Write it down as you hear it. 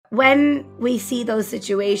when we see those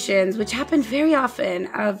situations, which happen very often,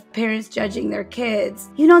 of parents judging their kids,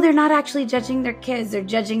 they're not actually judging their kids, they're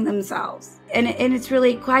judging themselves. And it's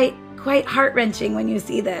really quite heart-wrenching when you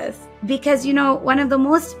see this. Because, one of the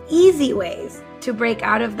most easy ways to break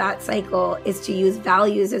out of that cycle is to use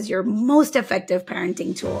values as your most effective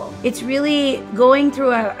parenting tool. It's really going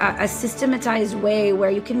through a systematized way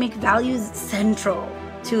where you can make values central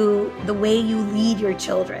to the way you lead your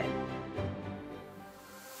children.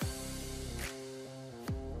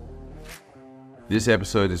 This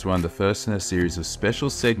episode is one of the first in a series of special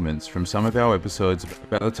segments from some of our episodes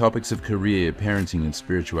about the topics of career, parenting, and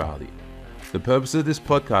spirituality. The purpose of this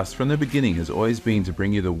podcast from the beginning has always been to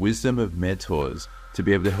bring you the wisdom of mentors to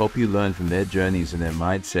be able to help you learn from their journeys and their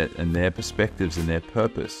mindset and their perspectives and their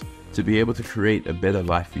purpose to be able to create a better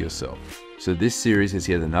life for yourself. So this series is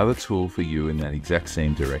yet another tool for you in that exact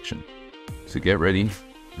same direction. So get ready,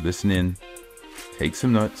 listen in, take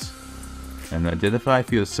some notes, and identify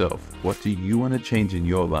for yourself, what do you want to change in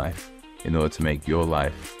your life in order to make your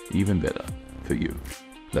life even better for you.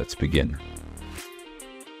 Let's begin.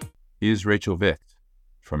 Here's Rachel Vecht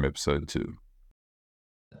from episode 2.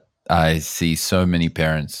 I see so many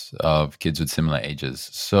parents of kids with similar ages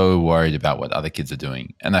so worried about what other kids are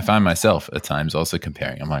doing. And I find myself at times also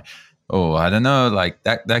comparing. I'm like, oh, I don't know, like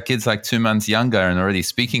that kid's like 2 months younger and already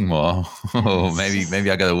speaking more. Oh,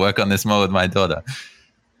 maybe I got to work on this more with my daughter.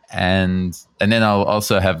 And then I'll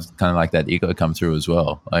also have kind of like that ego come through as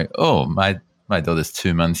well. Like, oh, my daughter's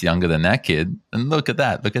 2 months younger than that kid. And look at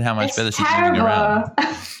that. Look at how much better she's moving around.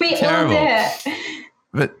 We all do it.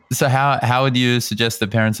 But so how would you suggest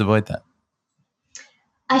that parents avoid that?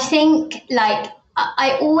 I think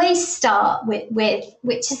I always start with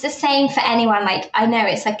which is the same for anyone. Like, I know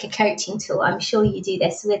it's like a coaching tool. I'm sure you do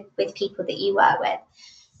this with people that you work with.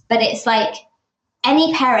 But it's like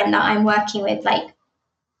any parent that I'm working with, like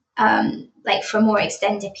for a more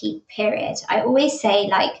extended period, I always say,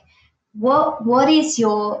 like, what is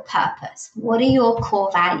your purpose? What are your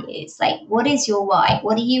core values? Like, what is your why?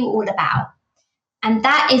 What are you all about? And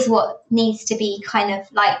that is what needs to be kind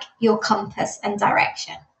of like your compass and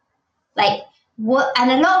direction. Like, what,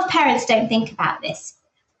 and a lot of parents don't think about this.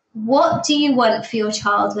 What do you want for your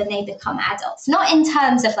child when they become adults? Not in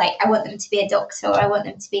terms of like, I want them to be a doctor or I want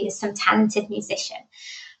them to be some talented musician.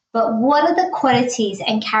 But what are the qualities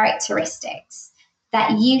and characteristics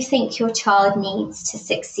that you think your child needs to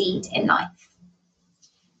succeed in life?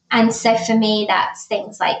 And so for me, that's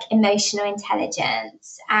things like emotional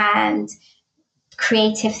intelligence and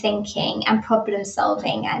creative thinking and problem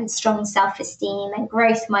solving and strong self-esteem and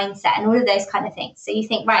growth mindset and all of those kind of things. So you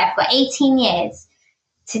think, right, I've got 18 years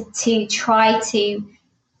to try to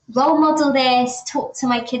role model this, talk to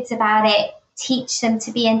my kids about it, teach them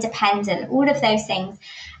to be independent, all of those things.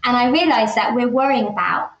 And I realized that we're worrying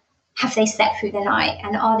about, have they slept through the night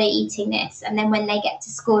and are they eating this? And then when they get to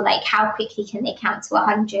school, like, how quickly can they count to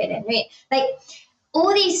 100? And like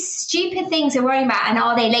all these stupid things we're worrying about. And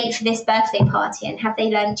are they late for this birthday party? And have they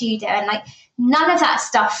learned judo? And like, none of that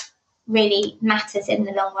stuff really matters in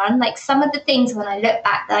the long run. Like, some of the things when I look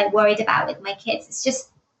back that I worried about with my kids, it's just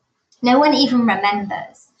no one even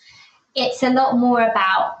remembers. It's a lot more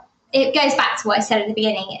about, it goes back to what I said at the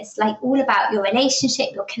beginning. It's like all about your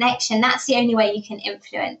relationship, your connection. That's the only way you can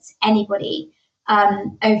influence anybody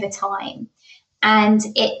over time. And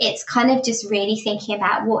it's kind of just really thinking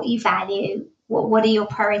about what you value, what are your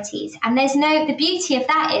priorities. And the beauty of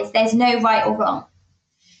that is there's no right or wrong.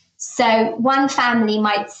 So one family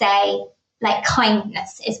might say, like,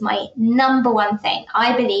 kindness is my number one thing.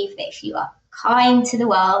 I believe that if you are kind to the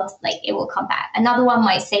world, like, it will come back. Another one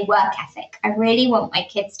might say work ethic. I really want my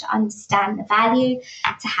kids to understand the value,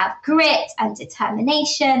 to have grit and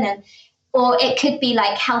determination, or it could be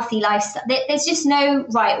like healthy lifestyle. There's just no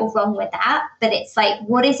right or wrong with that, but it's like,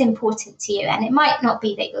 what is important to you? And it might not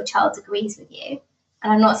be that your child agrees with you.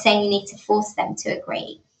 And I'm not saying you need to force them to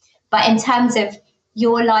agree, but in terms of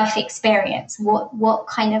your life experience, what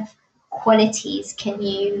kind of qualities can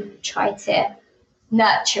you try to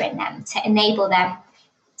nurture in them to enable them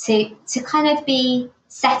to kind of be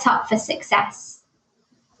set up for success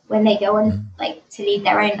when they go on like to lead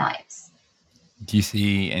their own lives? Do you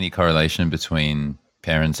see any correlation between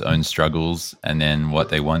parents' own struggles and then what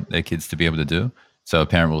they want their kids to be able to do? So a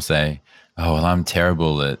parent will say, oh, well, I'm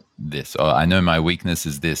terrible at this, or I know my weakness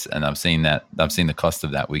is this, and I've seen the cost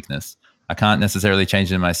of that weakness. I can't necessarily change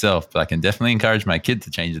it in myself, but I can definitely encourage my kid to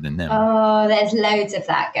change it in them. Oh, there's loads of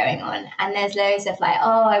that going on. And there's loads of like,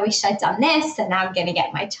 oh, I wish I'd done this, and now I'm going to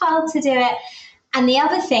get my child to do it. And the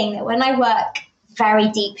other thing, that when I work very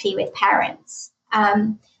deeply with parents,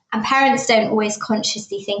 and parents don't always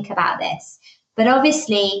consciously think about this, But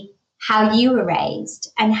obviously, how you were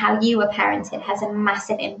raised and how you were parented has a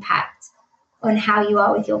massive impact on how you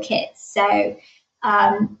are with your kids. So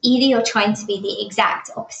either you're trying to be the exact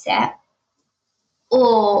opposite,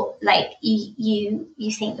 or like you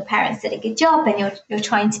think the parents did a good job and you're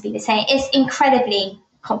trying to be the same. It's incredibly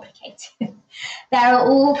complicated. There are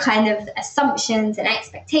all kind of assumptions and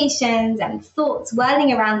expectations and thoughts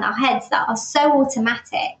whirling around our heads that are so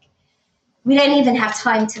automatic. We don't even have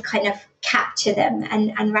time to kind of capture them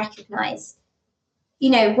and recognize,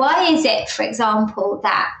 why is it, for example,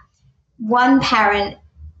 that one parent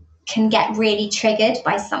can get really triggered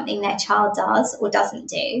by something their child does or doesn't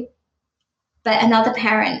do, but another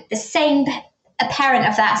parent, a parent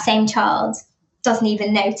of that same child, doesn't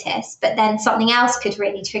even notice, but then something else could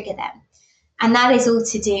really trigger them. And that is all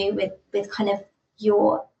to do with kind of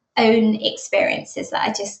your own experiences that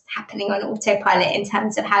are just happening on autopilot in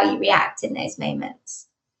terms of how you react in those moments.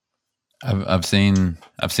 I've seen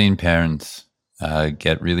parents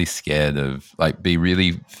get really scared of, like, be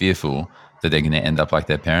really fearful that they're going to end up like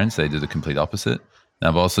their parents. They do the complete opposite. And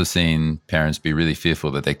I've also seen parents be really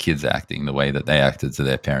fearful that their kids are acting the way that they acted to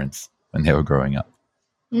their parents when they were growing up.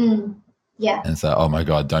 Yeah. And so, oh my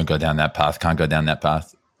God, don't go down that path. Can't go down that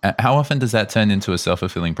path. How often does that turn into a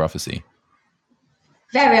self-fulfilling prophecy?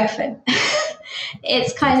 Very often.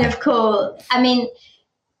 It's kind of cool. I mean,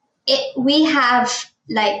 we have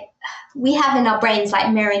in our brains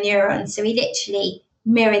like mirror neurons. So we literally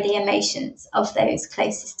mirror the emotions of those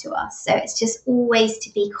closest to us. So it's just always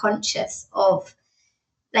to be conscious of,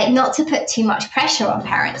 like, not to put too much pressure on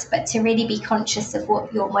parents, but to really be conscious of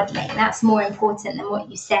what you're modeling. That's more important than what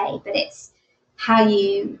you say, but it's how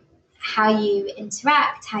you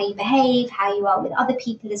interact, how you behave, how you are with other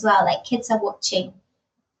people as well. Like, kids are watching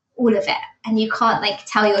all of it, and you can't like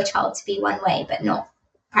tell your child to be one way but not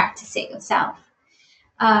practice it yourself.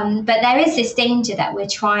 But there is this danger that we're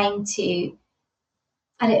trying to,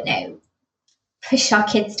 I don't know, push our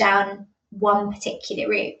kids down one particular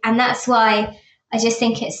route. And that's why I just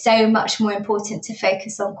think it's so much more important to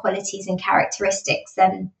focus on qualities and characteristics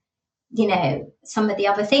than, some of the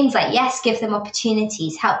other things. Like, yes, give them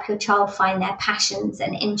opportunities, help your child find their passions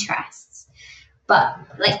and interests, but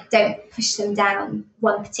like, don't push them down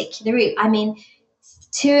one particular route. I mean,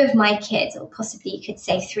 2 of my kids, or possibly you could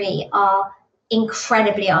say 3, are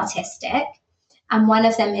incredibly artistic, and one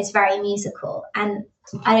of them is very musical. And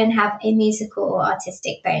I don't have a musical or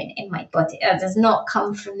artistic bone in my body. It does not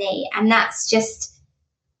come from me. And that's just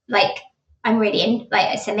like, I'm really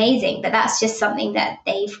it's amazing, but that's just something that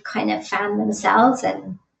they've kind of found themselves.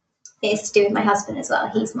 And it's to do with my husband as well.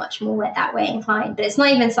 He's much more that way inclined, but it's not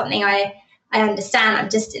even something I understand. I'm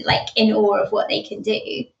just like in awe of what they can do.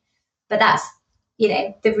 But that's,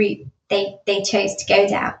 the route they chose to go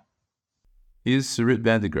down. Here's Sarit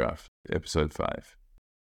Vandergraaf, episode 5.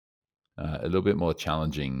 A little bit more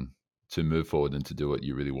challenging to move forward and to do what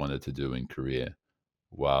you really wanted to do in career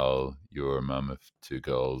while you're a mum of 2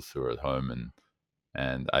 girls who are at home.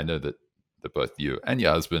 And I know that both you and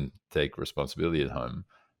your husband take responsibility at home,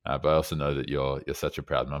 but I also know that you're such a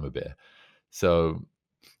proud mama bear. So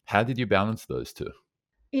how did you balance those two?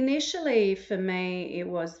 Initially, for me, it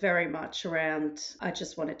was very much around, I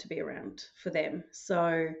just wanted to be around for them.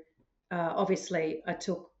 So obviously, I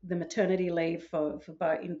took the maternity leave for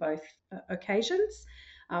both occasions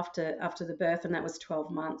after the birth, and that was 12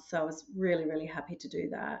 months. So I was really, really happy to do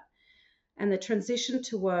that. And the transition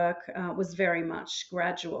to work was very much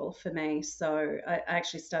gradual for me. So I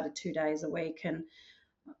actually started 2 days a week, and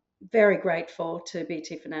very grateful to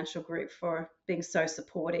BT Financial Group for being so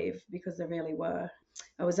supportive, because they really were.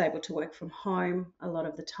 I was able to work from home a lot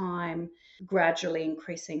of the time, gradually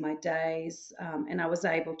increasing my days. And I was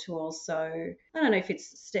able to also, I don't know if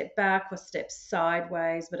it's step back or step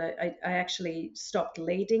sideways, but I actually stopped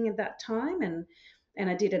leading at that time. And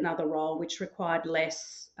I did another role which required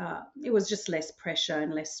less, it was just less pressure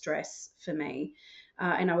and less stress for me.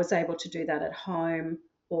 And I was able to do that at home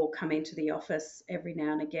or come into the office every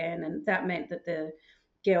now and again. And that meant that the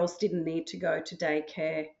girls didn't need to go to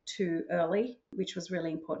daycare too early, which was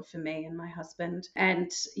really important for me and my husband.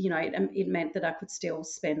 And, it meant that I could still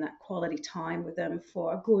spend that quality time with them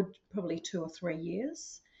for a good probably 2 or 3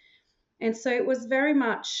 years. And so it was very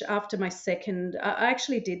much after my second, I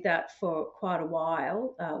actually did that for quite a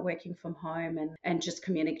while, working from home and just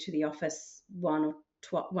commuting to the office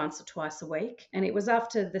once or twice a week. And it was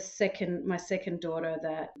after my second daughter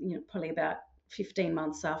that, probably about 15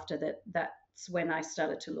 months after that's when I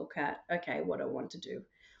started to look at, okay, what I want to do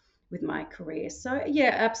with my career. So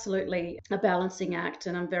yeah, absolutely a balancing act.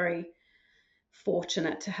 And I'm very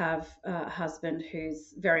fortunate to have a husband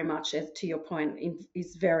who's very much, as to your point,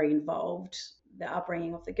 is very involved the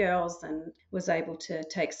upbringing of the girls, and was able to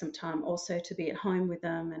take some time also to be at home with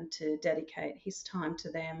them and to dedicate his time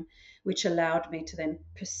to them, which allowed me to then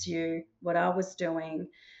pursue what I was doing.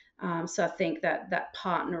 So I think that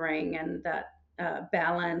partnering and that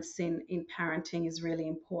balance in parenting is really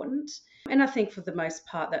important. And I think for the most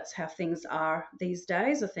part, that's how things are these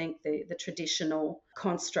days. I think the traditional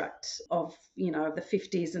construct of, the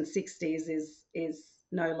 50s and 60s is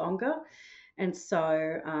no longer. And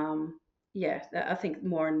so, I think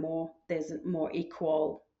more and more there's a more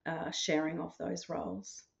equal sharing of those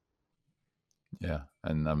roles. Yeah,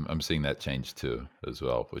 and I'm seeing that change too as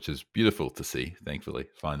well, which is beautiful to see. Thankfully,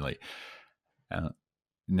 finally. Uh,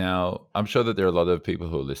 Now, I'm sure that there are a lot of people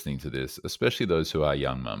who are listening to this, especially those who are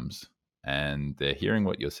young mums, and they're hearing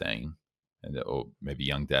what you're saying, or maybe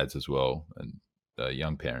young dads as well, and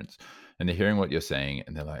young parents, and they're hearing what you're saying,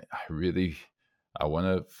 and they're like, I want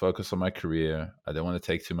to focus on my career. I don't want to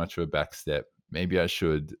take too much of a back step. Maybe I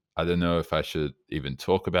should. I don't know if I should even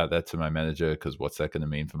talk about that to my manager, because what's that going to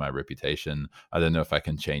mean for my reputation? I don't know if I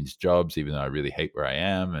can change jobs, even though I really hate where I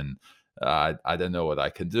am, and I don't know what I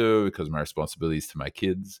can do because my responsibilities to my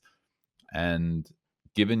kids. And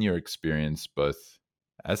given your experience both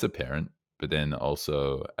as a parent, but then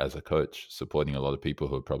also as a coach, supporting a lot of people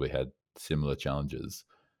who have probably had similar challenges,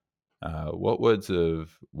 what words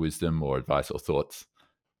of wisdom or advice or thoughts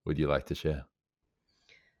would you like to share?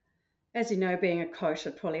 As you know, being a coach,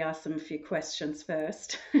 I'd probably ask them a few questions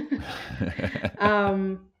first.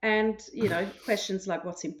 And, questions like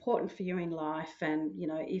what's important for you in life. And,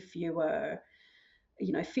 if you were,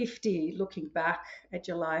 50, looking back at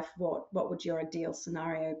your life, what would your ideal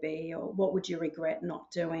scenario be? Or what would you regret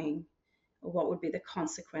not doing? Or what would be the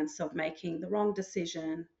consequence of making the wrong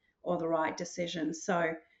decision or the right decision?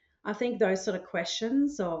 So I think those sort of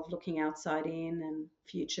questions of looking outside in and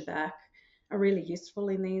future back are really useful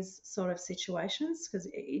in these sort of situations, because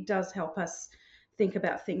it does help us think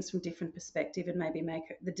about things from different perspective and maybe make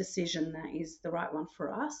the decision that is the right one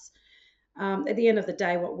for us. At the end of the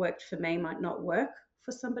day, what worked for me might not work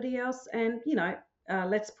for somebody else. And,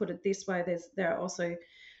 let's put it this way, there are also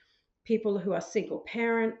people who are single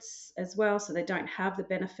parents as well, so they don't have the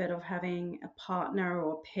benefit of having a partner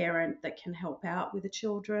or a parent that can help out with the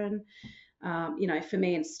children. For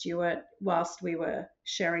me and Stuart, whilst we were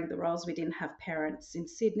sharing the roles, we didn't have parents in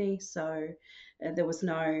Sydney, so there was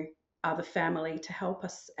no other family to help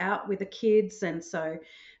us out with the kids, and so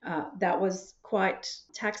that was quite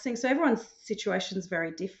taxing. So everyone's situation is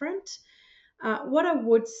very different. What I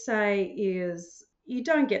would say is you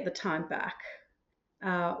don't get the time back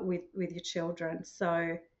with your children.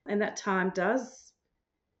 So, and that time does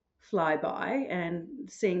fly by, and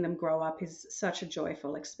seeing them grow up is such a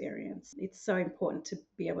joyful experience. It's so important to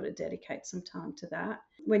be able to dedicate some time to that.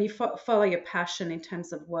 When you follow your passion in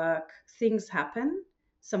terms of work, things happen.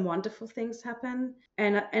 Some wonderful things happen,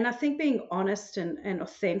 and I think being honest and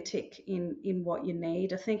authentic in what you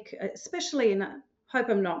need. I think especially in hope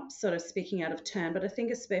I'm not sort of speaking out of turn, but I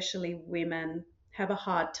think especially women have a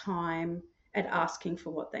hard time at asking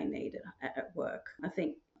for what they need at work. I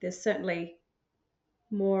think there's certainly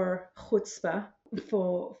more chutzpah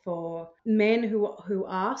for men who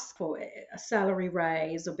ask for a salary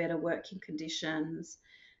raise or better working conditions.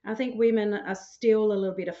 I think women are still a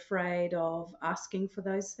little bit afraid of asking for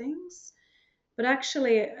those things. But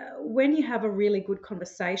actually, when you have a really good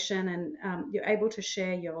conversation and you're able to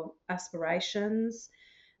share your aspirations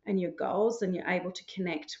and your goals, and you're able to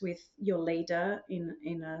connect with your leader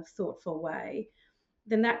in a thoughtful way,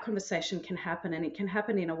 then that conversation can happen, and it can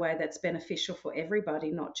happen in a way that's beneficial for everybody,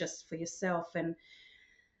 not just for yourself. And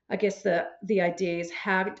I guess the idea is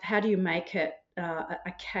how do you make it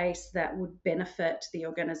a case that would benefit the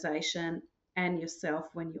organization and yourself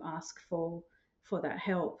when you ask for that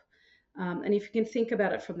help. And if you can think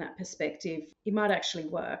about it from that perspective, it might actually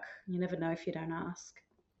work. You never know if you don't ask.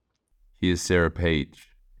 Here's Sarah Page,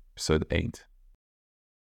 episode 8.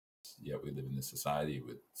 Yeah, we live in a society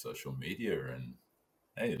with social media, and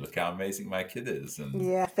hey, look how amazing my kid is. And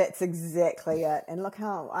Yeah, that's exactly it. And look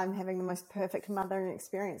how I'm having the most perfect mothering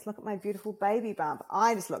experience. Look at my beautiful baby bump.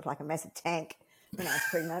 I just look like a massive tank when I was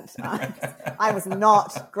pregnant. I was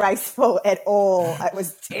not graceful at all. It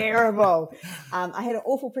was terrible. I had an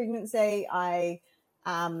awful pregnancy. I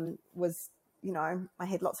was, I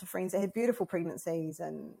had lots of friends that had beautiful pregnancies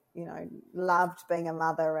and, loved being a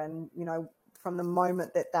mother. And, from the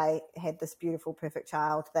moment that they had this beautiful, perfect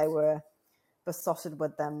child, they were besotted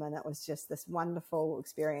with them, and it was just this wonderful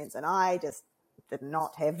experience. And I just did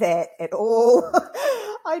not have that at all.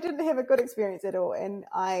 I didn't have a good experience at all. And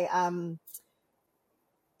I've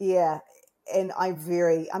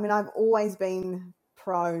always been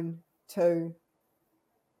prone to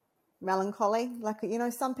melancholy. Like,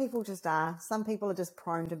 some people just are. Some people are just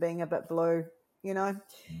prone to being a bit blue, and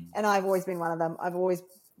I've always been one of them. I've always,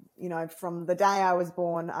 from the day I was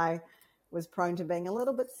born, I was prone to being a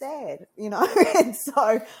little bit sad, and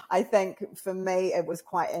so I think for me it was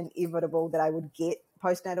quite inevitable that I would get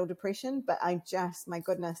postnatal depression. But my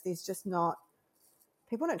goodness, there's just not,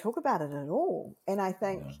 people don't talk about it at all. And I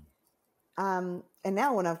think, and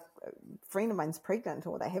now when a friend of mine's pregnant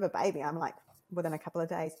or they have a baby, I'm like, within a couple of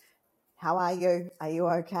days, how are you? Are you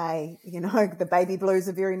okay? The baby blues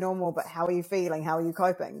are very normal, but how are you feeling? How are you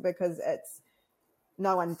coping? Because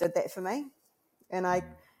no one did that for me. And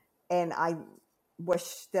I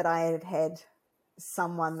wish that I had had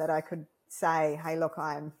someone that I could say, hey, look,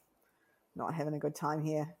 I'm not having a good time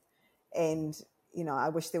here. And, I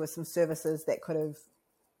wish there were some services that could have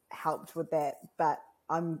helped with that. But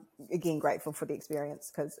I'm, again, grateful for the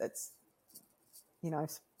experience because it's,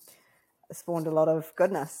 spawned a lot of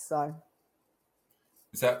goodness. So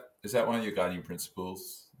Is that one of your guiding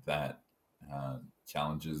principles, that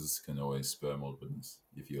challenges can always spur more goodness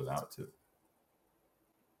if you allow it to?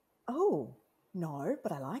 Oh, no,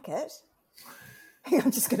 but I like it.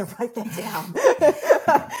 I'm just going to write that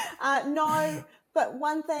down. No, but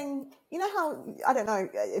one thing, how, I don't know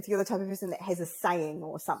if you're the type of person that has a saying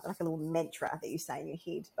or something, like a little mantra that you say in your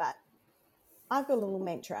head, but I've got a little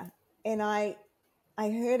mantra, and I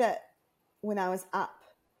heard it when I was up.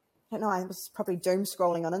 I don't know, I was probably doom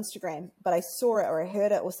scrolling on Instagram, but I saw it or I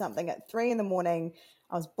heard it or something at 3 a.m.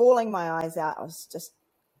 I was bawling my eyes out. I was just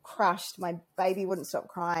crushed. My baby wouldn't stop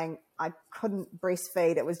crying. I couldn't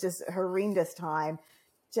breastfeed. It was just a horrendous time.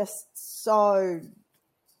 Just so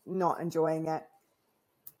not enjoying it.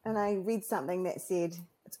 And I read something that said,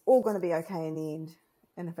 it's all going to be okay in the end.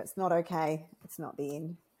 And if it's not okay, it's not the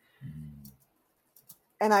end.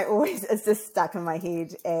 And it's just stuck in my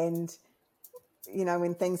head. And,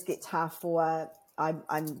 when things get tough, or I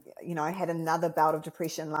had another bout of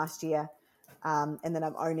depression last year, and then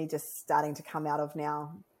I'm only just starting to come out of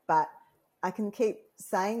now. But I can keep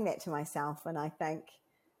saying that to myself, and I think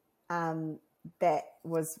that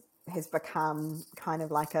has become kind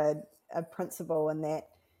of like a principle, in that,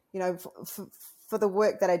 for the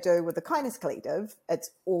work that I do with the Kindness Collective, it's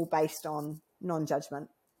all based on non-judgment,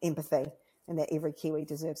 empathy, and that every Kiwi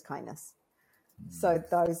deserves kindness. So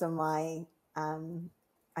those are my,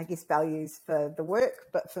 I guess, values for the work.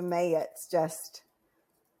 But for me, it's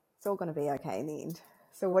all going to be okay in the end.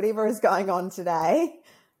 So whatever is going on today,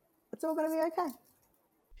 it's all going to be okay.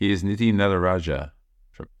 Here's Niti Nataraja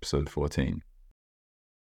from episode 14.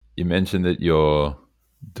 You mentioned that your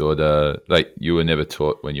daughter, like, you were never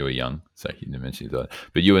taught when you were young. Sorry, you didn't mention your daughter,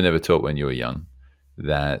 but you were never taught when you were young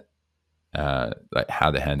that, like,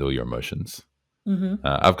 how to handle your emotions.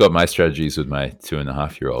 I've got my strategies with my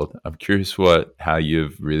 2.5-year-old. I'm curious how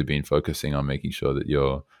you've really been focusing on making sure that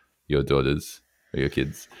your daughters or your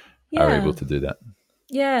kids are able to do that.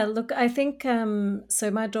 Yeah, look, I think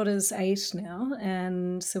so. My daughter's 8 now,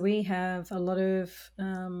 and so we have a lot of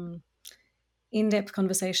in-depth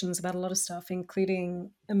conversations about a lot of stuff,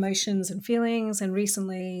 including emotions and feelings. And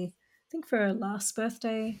recently, I think for her last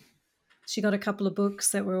birthday, she got a couple of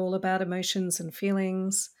books that were all about emotions and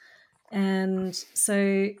feelings. And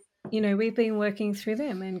so, we've been working through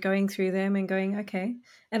them and going through them and going, okay.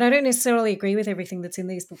 And I don't necessarily agree with everything that's in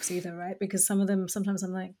these books either, right? Because some of them, sometimes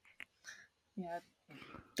I'm like, yeah,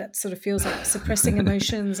 that sort of feels like suppressing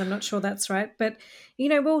emotions. I'm not sure that's right. But,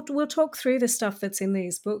 we'll talk through the stuff that's in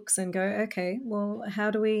these books and go, okay, well,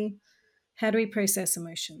 how do we process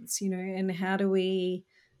emotions, and how do we,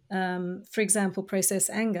 for example, process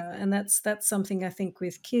anger? And that's something I think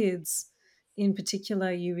with kids in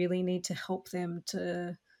particular, you really need to help them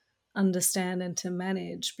to understand and to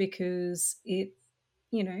manage, because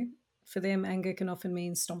for them, anger can often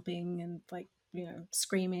mean stomping and, like,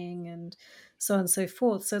 screaming and so on and so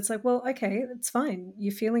forth. So it's like, well, okay, it's fine.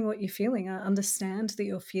 You're feeling what you're feeling. I understand that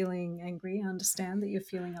you're feeling angry. I understand that you're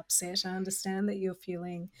feeling upset. I understand that you're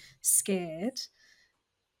feeling scared.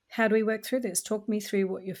 How do we work through this? Talk me through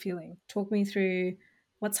what you're feeling. Talk me through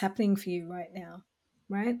what's happening for you right now,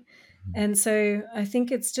 right? And so I think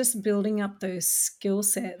it's just building up those skill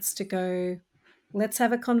sets to go, let's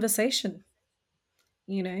have a conversation.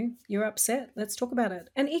 You're upset. Let's talk about it.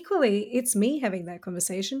 And equally, it's me having that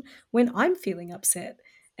conversation when I'm feeling upset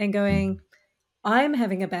and going, I'm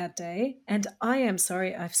having a bad day and I am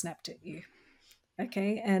sorry I've snapped at you.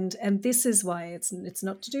 Okay. And this is why it's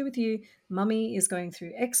not to do with you. Mummy is going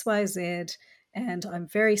through XYZ and I'm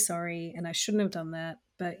very sorry and I shouldn't have done that.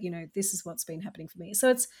 But this is what's been happening for me.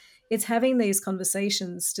 So it's having these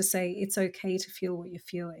conversations to say it's okay to feel what you're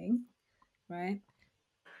feeling, right?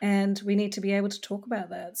 And we need to be able to talk about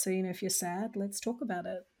that. So, if you're sad, let's talk about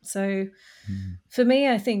it. So for me,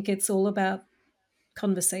 I think it's all about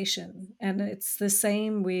conversation, and it's the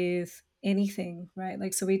same with anything, right?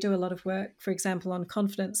 Like, so we do a lot of work, for example, on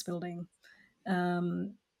confidence building,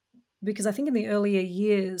 because I think in the earlier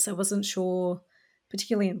years, I wasn't sure,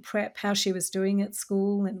 particularly in prep, how she was doing at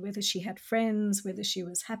school and whether she had friends, whether she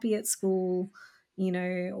was happy at school,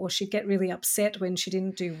 or she'd get really upset when she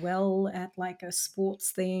didn't do well at like a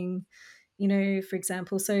sports thing, for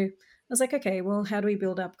example. So I was like, okay, well, how do we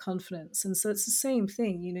build up confidence? And so it's the same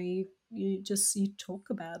thing, you talk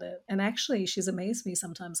about it. And actually, she's amazed me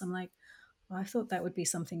sometimes. I'm like, I thought that would be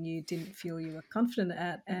something you didn't feel you were confident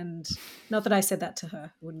at. And not that I said that to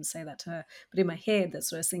her, I wouldn't say that to her, but in my head,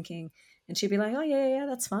 that's what I was thinking. And she'd be like, oh, yeah,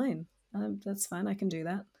 that's fine. That's fine. I can do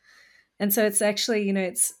that. And so it's actually,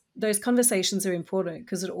 it's those conversations are important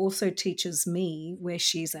because it also teaches me where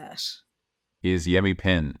she's at. Here's Yemi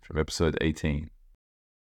Penn from episode 18.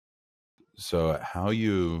 So how are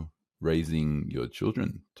you raising your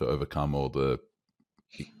children to overcome all the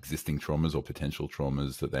existing traumas or potential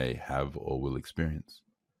traumas that they have or will experience?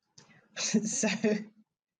 So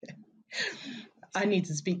I need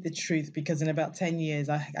to speak the truth, because in about 10 years,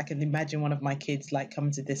 I can imagine one of my kids like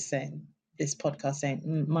coming to this podcast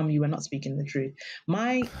saying, Mum, you were not speaking the truth.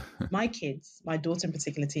 My kids, my daughter in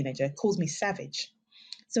particular, teenager, calls me savage.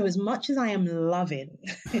 So as much as I am loving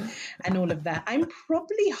and all of that, I'm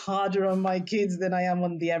probably harder on my kids than I am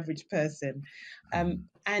on the average person.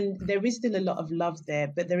 And there is still a lot of love there,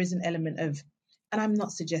 but there is an element of, and I'm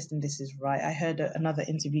not suggesting this is right. I heard another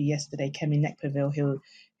interview yesterday, Kemi Nekpaville, who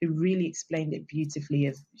really explained it beautifully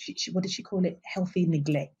of, what did she call it? Healthy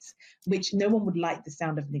neglect, which no one would like the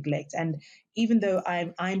sound of neglect. And even though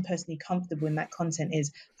I'm personally comfortable in that content,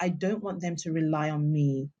 I don't want them to rely on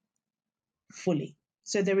me fully.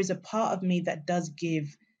 So there is a part of me that does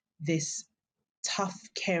give this tough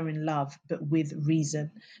care and love, but with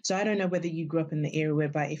reason. So I don't know whether you grew up in the era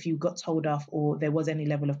whereby if you got told off or there was any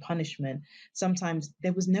level of punishment, sometimes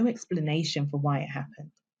there was no explanation for why it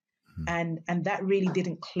happened. And that really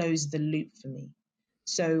didn't close the loop for me.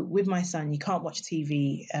 So with my son, you can't watch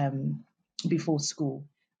TV before school.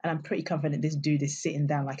 And I'm pretty confident this dude is sitting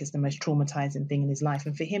down like it's the most traumatizing thing in his life.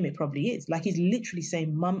 And for him, it probably is. Like, he's literally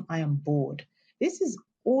saying, Mum, I am bored. This is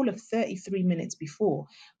all of 33 minutes before,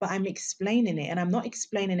 but I'm explaining it. And I'm not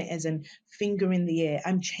explaining it as an finger in the air.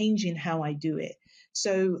 I'm changing how I do it.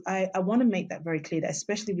 So I want to make that very clear, that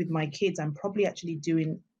especially with my kids, I'm probably actually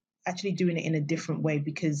doing it in a different way,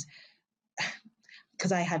 because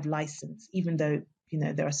I have license, even though,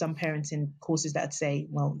 there are some parenting courses that say,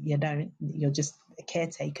 well, you're just a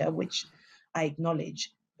caretaker, which I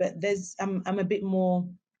acknowledge. But I'm a bit more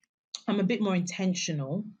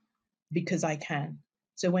intentional because I can.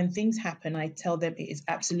 So when things happen, I tell them it is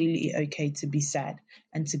absolutely okay to be sad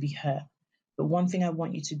and to be hurt. But one thing I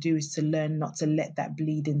want you to do is to learn not to let that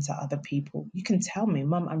bleed into other people. You can tell me,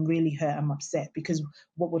 Mum, I'm really hurt, I'm upset, because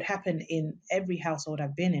what would happen in every household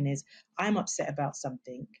I've been in is I'm upset about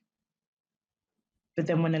something. But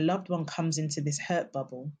then when a loved one comes into this hurt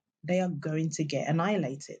bubble, they are going to get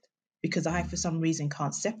annihilated, because I, for some reason,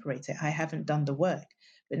 can't separate it. I haven't done the work.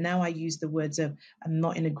 But now I use the words of, I'm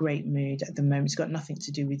not in a great mood at the moment. It's got nothing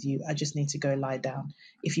to do with you. I just need to go lie down.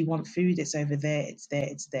 If you want food, it's over there. It's there.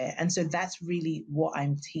 It's there. And so that's really what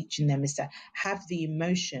I'm teaching them, is to have the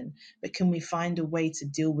emotion, but can we find a way to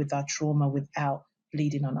deal with our trauma without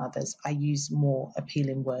bleeding on others? I use more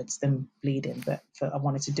appealing words than bleeding, but I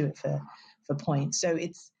wanted to do it for point. So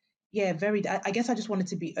it's, I guess I just wanted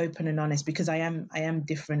to be open and honest, because I am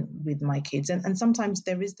different with my kids. And sometimes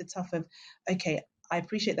there is the tough of, okay, I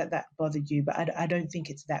appreciate that bothered you, but I don't think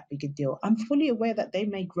it's that big a deal. I'm fully aware that they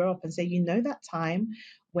may grow up and say, that time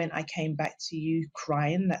when I came back to you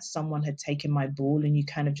crying that someone had taken my ball and you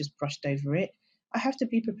kind of just brushed over it. I have to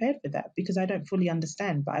be prepared for that, because I don't fully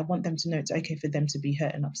understand, but I want them to know it's okay for them to be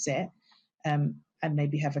hurt and upset, and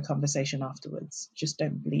maybe have a conversation afterwards. Just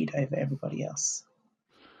don't bleed over everybody else.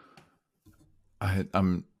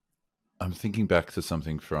 I'm thinking back to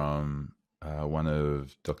something from one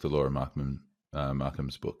of Dr. Laura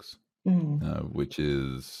Markham's books, which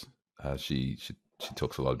is she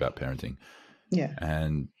talks a lot about parenting. Yeah.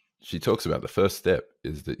 And she talks about the first step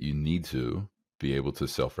is that you need to be able to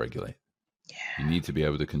self-regulate. Yeah. You need to be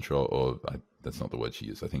able to control, or that's not the word she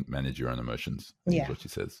used. I think manage your own emotions. Is what she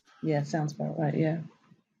says. Yeah, sounds about right. Yeah.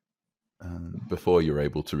 Before you're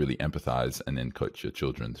able to really empathize and then coach your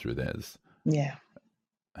children through theirs. Yeah.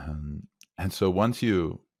 And so once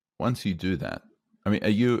you do that, I mean, are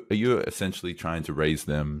you essentially trying to raise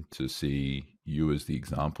them to see you as the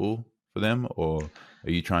example for them, or are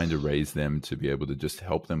you trying to raise them to be able to just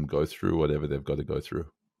help them go through whatever they've got to go through?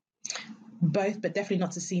 Both, but definitely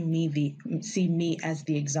not to see me as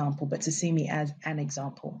the example, but to see me as an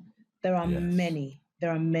example. There are many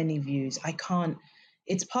views. I can't.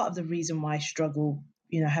 It's part of the reason why I struggle,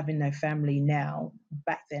 having no family now.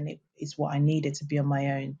 Back then, it is what I needed to be on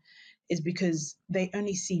my own, is because they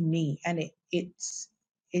only see me, and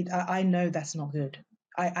I know that's not good.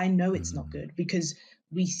 I know it's not good, because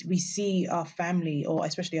we see our family, or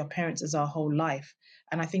especially our parents, as our whole life.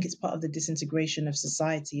 And I think it's part of the disintegration of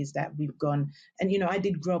society, is that we've gone, and I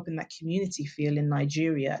did grow up in that community feel in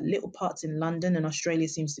Nigeria, little parts in London, and Australia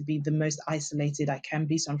seems to be the most isolated I can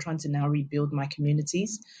be. So I'm trying to now rebuild my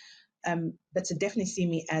communities. But to definitely see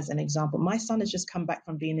me as an example. My son has just come back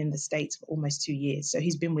from being in the States for almost 2 years. So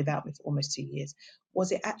he's been without me for almost 2 years.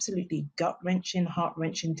 Was it absolutely gut-wrenching,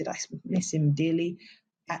 heart-wrenching? Did I miss him dearly?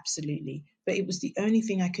 Absolutely. But it was the only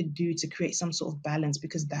thing I could do to create some sort of balance,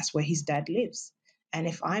 because that's where his dad lives. And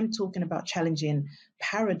if I'm talking about challenging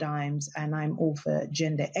paradigms, and I'm all for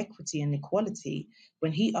gender equity and equality,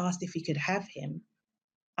 when he asked if he could have him,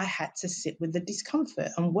 I had to sit with the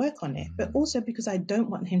discomfort and work on it. But also because I don't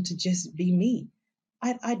want him to just be me.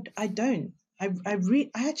 I don't. I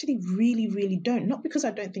actually really, really don't. Not because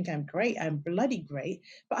I don't think I'm great. I'm bloody great.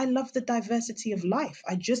 But I love the diversity of life.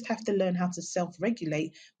 I just have to learn how to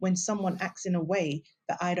self-regulate when someone acts in a way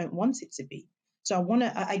that I don't want it to be. So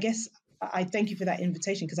I guess I thank you for that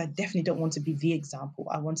invitation, because I definitely don't want to be the example.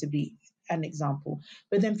 I want to be an example.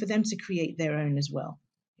 But then for them to create their own as well.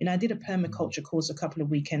 I did a permaculture course a couple of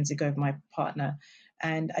weekends ago with my partner,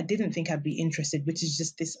 and I didn't think I'd be interested, which is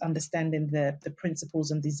just this understanding the principles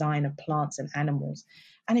and design of plants and animals.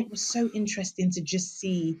 And it was so interesting to just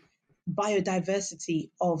see biodiversity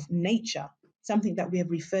of nature, something that we have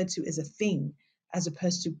referred to as a thing, as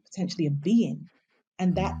opposed to potentially a being.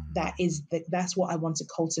 And that's what I want to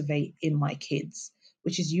cultivate in my kids,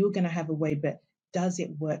 which is, you're going to have a way, but does it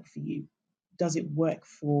work for you? Does it work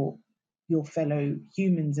for your fellow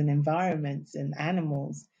humans and environments and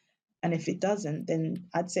animals? And if it doesn't, then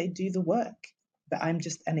I'd say do the work. But I'm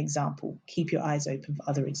just an example. Keep your eyes open for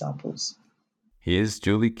other examples. Here's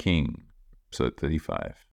Julie King, episode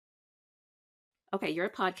 35. Okay, you're a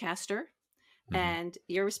podcaster, and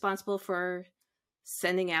you're responsible for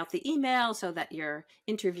sending out the email so that your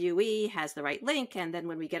interviewee has the right link. And then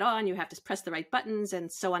when we get on, you have to press the right buttons, and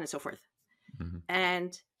so on and so forth.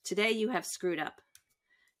 And today you have screwed up.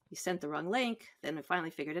 You sent the wrong link, then we finally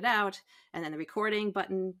figured it out, and then the recording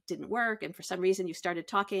button didn't work, and for some reason you started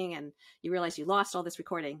talking and you realized you lost all this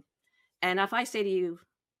recording. And if I say to you,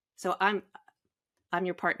 so I'm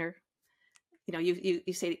your partner,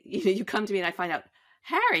 you say, you come to me and I find out,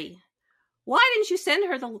 Harry, why didn't you send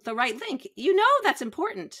her the right link? That's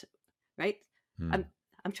important, right?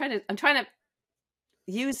 I'm trying to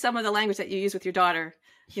use some of the language that you use with your daughter,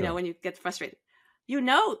 when you get frustrated. You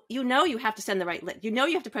have to send the right link.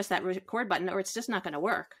 You have to press that record button, or it's just not going to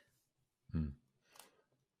work.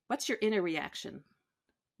 What's your inner reaction?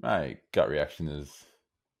 My gut reaction is,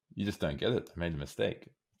 you just don't get it. I made a mistake.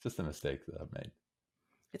 It's just a mistake that I've made.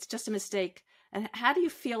 It's just a mistake. And how do you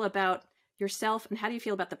feel about yourself, and how do you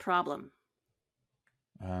feel about the problem?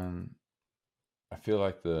 I feel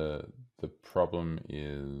like the problem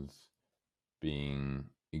is being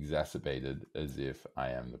exacerbated as if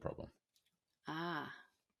I am the problem. Ah,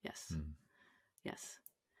 yes. Yes.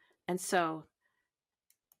 And so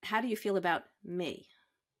how do you feel about me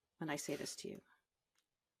when I say this to you?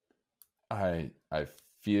 I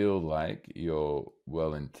feel like you're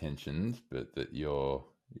well-intentioned, but that you're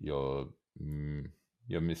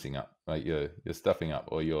missing up, like you're stuffing up,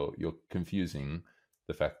 or you're confusing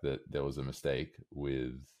the fact that there was a mistake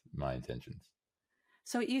with my intentions.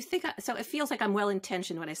 So it feels like I'm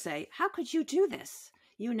well-intentioned when I say, how could you do this?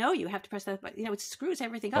 You have to press that, but it screws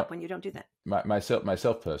everything up when you don't do that.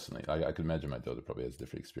 Myself personally, I can imagine my daughter probably has a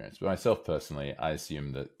different experience, but myself personally, I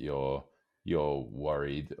assume that you're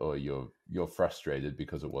worried, or you're frustrated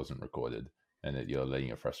because it wasn't recorded, and that you're letting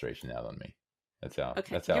your frustration out on me. That's how.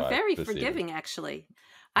 Okay, that's how you're very perceive forgiving, it. actually.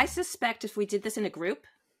 I suspect if we did this in a group,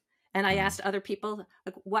 and I asked other people,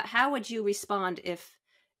 like, how would you respond if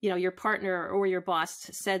your partner or your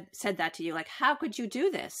boss said that to you? Like, how could you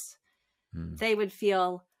do this? They would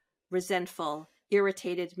feel resentful,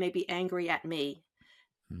 irritated, maybe angry at me.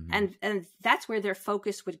 And that's where their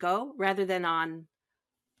focus would go, rather than on,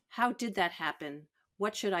 how did that happen?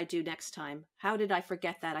 What should I do next time? How did I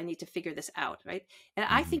forget that? I need to figure this out, right? And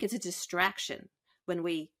I think it's a distraction when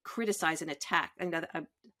we criticize and attack. And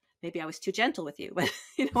maybe I was too gentle with you, but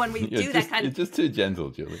when we do that kind of... You're just too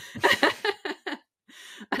gentle, Julie.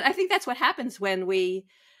 I think that's what happens when we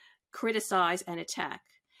criticize and attack.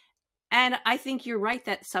 And I think you're right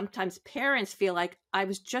that sometimes parents feel like I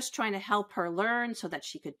was just trying to help her learn so that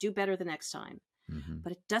she could do better the next time. Mm-hmm.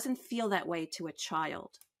 But it doesn't feel that way to a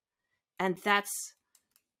child. And that's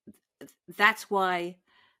why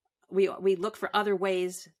we look for other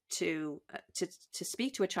ways to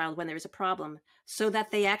speak to a child when there is a problem, so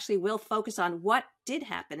that they actually will focus on what did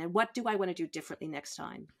happen and what do I want to do differently next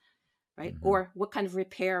time, right? Mm-hmm. Or what kind of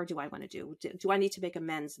repair do I want to do? Do I need to make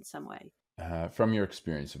amends in some way? From your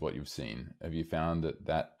experience of what you've seen, have you found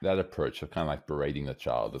that approach of kind of like berating the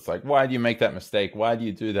child, it's like, why do you make that mistake? Why do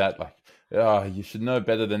you do that? Like, oh, you should know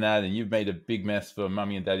better than that, and you've made a big mess for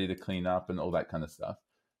mommy and daddy to clean up, and all that kind of stuff.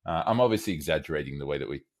 I'm obviously exaggerating the way that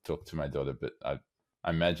we talk to my daughter, but I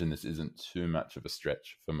imagine this isn't too much of a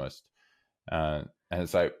stretch for most. And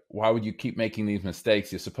it's like, why would you keep making these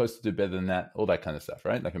mistakes? You're supposed to do better than that, all that kind of stuff,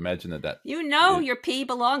 right? Like, imagine that. Your pee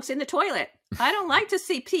belongs in the toilet. I don't like to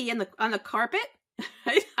see pee on the carpet.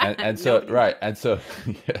 and so right, and so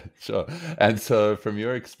yeah, sure. And so, from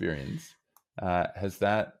your experience, is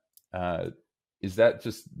that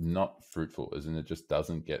just not fruitful? Isn't it just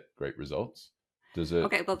doesn't get great results? Does it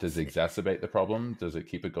does it exacerbate the problem? Does it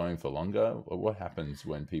keep it going for longer? Or what happens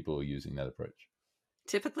when people are using that approach?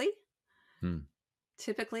 Typically,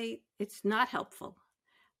 it's not helpful.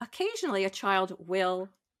 Occasionally, a child will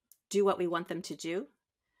do what we want them to do,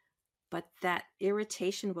 but that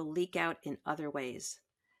irritation will leak out in other ways.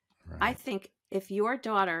 Right. I think if your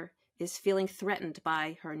daughter is feeling threatened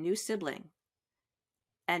by her new sibling,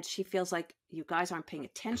 and she feels like, you guys aren't paying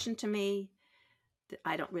attention to me,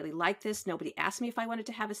 I don't really like this, nobody asked me if I wanted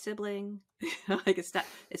to have a sibling, like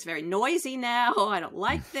it's very noisy now, I don't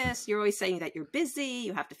like this, you're always saying that you're busy,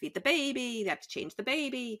 you have to feed the baby, you have to change the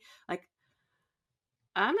baby, like,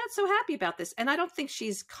 I'm not so happy about this. And I don't think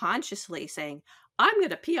she's consciously saying, I'm going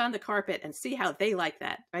to pee on the carpet and see how they like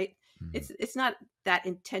that, right? Mm-hmm. It's not that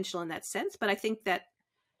intentional in that sense, but I think that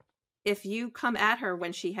if you come at her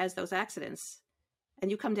when she has those accidents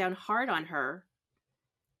and you come down hard on her,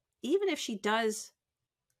 even if she does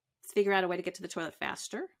figure out a way to get to the toilet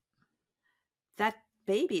faster, that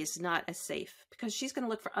baby is not as safe, because she's going to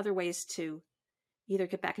look for other ways to either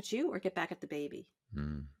get back at you or get back at the baby,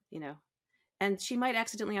 and she might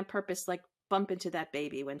accidentally on purpose, like, bump into that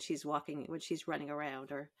baby when she's running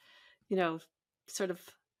around, or, sort of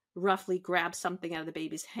roughly grab something out of the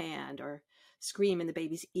baby's hand or scream in the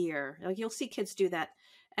baby's ear. Like, you'll see kids do that.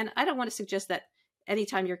 And I don't want to suggest that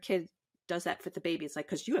anytime your kid does that with the baby, it's like,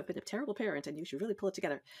 because you have been a terrible parent and you should really pull it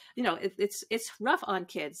together. It's rough on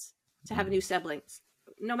kids to have a new sibling,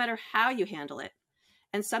 no matter how you handle it.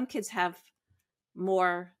 And some kids have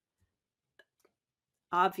more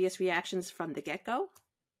obvious reactions from the get-go,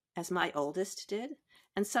 as my oldest did.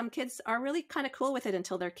 And some kids are really kind of cool with it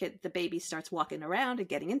until the baby starts walking around and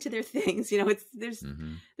getting into their things. There's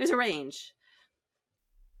a range.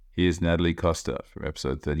 Here's Natalie Costa from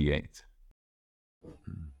episode 38.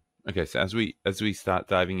 Okay, so as we start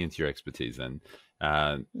diving into your expertise, then,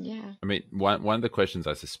 I mean, one of the questions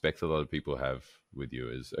I suspect a lot of people have with you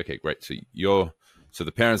is, okay, great. So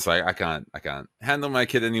the parents like, I can't handle my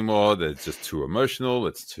kid anymore. They're just too emotional.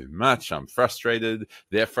 It's too much. I'm frustrated.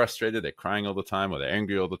 They're frustrated. They're crying all the time, or they're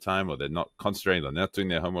angry all the time, or they're not concentrating, or they're not doing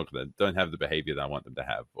their homework, or they don't have the behavior that I want them to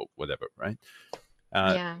have, or whatever, right?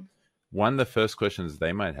 One of the first questions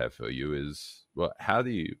they might have for you is, well, how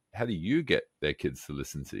do you get their kids to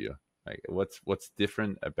listen to you? Like, what's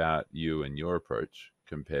different about you and your approach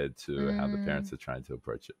compared to how the parents are trying to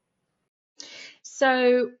approach it?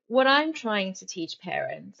 So what I'm trying to teach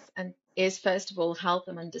parents is, first of all, help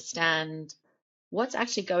them understand what's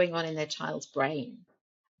actually going on in their child's brain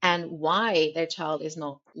and why their child is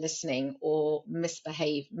not listening or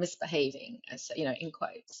misbehaving, as in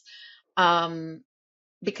quotes.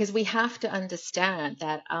 Because we have to understand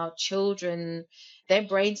that our children, their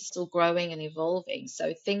brains are still growing and evolving.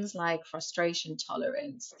 So things like frustration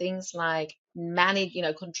tolerance, things like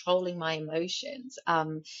controlling my emotions,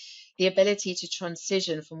 the ability to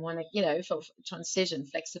transition from transition,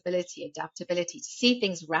 flexibility, adaptability, to see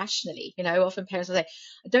things rationally. Often parents will say,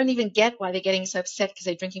 I don't even get why they're getting so upset because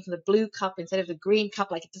they're drinking from the blue cup instead of the green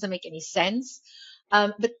cup. Like, it doesn't make any sense.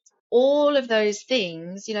 But all of those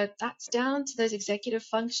things, that's down to those executive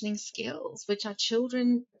functioning skills, which our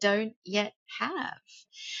children don't yet have.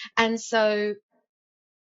 And so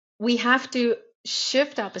we have to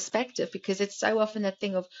shift our perspective, because it's so often that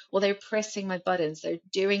thing of, well, they're pressing my buttons, they're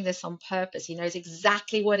doing this on purpose, he knows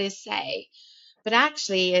exactly what to say. But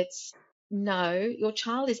actually, it's no, your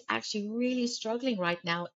child is actually really struggling right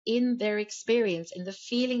now in their experience, in the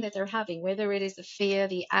feeling that they're having, whether it is the fear,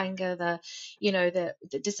 the anger,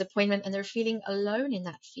 the disappointment, and they're feeling alone in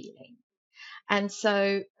that feeling. And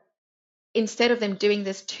so instead of them doing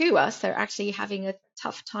this to us, they're actually having a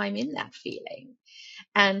tough time in that feeling.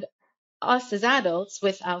 And us as adults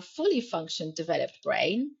with our fully functioned developed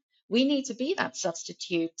brain, we need to be that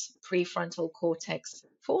substitute prefrontal cortex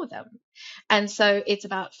for them. And so it's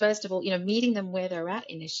about, first of all, meeting them where they're at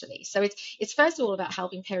initially. So it's first of all about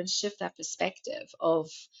helping parents shift that perspective of,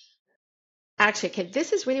 actually, okay,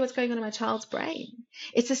 this is really what's going on in my child's brain.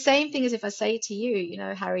 It's the same thing as if I say to you,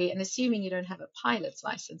 Harry, and assuming you don't have a pilot's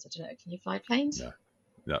license, I don't know, can you fly planes? No,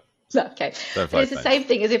 no. No, okay. Don't But fly it's the planes. same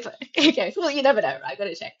thing as if, okay, well, you never know, right? Got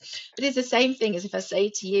to check. But it's the same thing as if I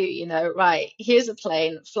say to you, right, here's a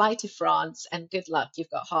plane, fly to France, and good luck, you've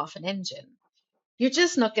got half an engine. You're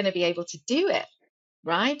just not going to be able to do it,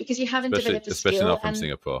 right? Because you haven't developed the Especially skill. not from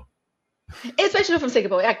Singapore. Especially not from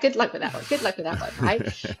Singapore. Yeah, good luck with that one. Good luck with that one, right?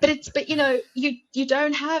 But you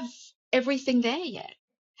don't have everything there yet.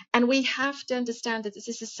 And we have to understand that this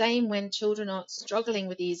is the same when children are struggling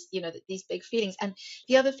with these, these big feelings. And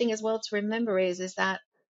the other thing as well to remember is that,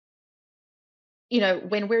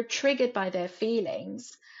 when we're triggered by their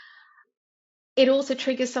feelings, it also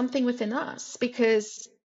triggers something within us, because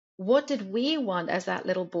what did we want as that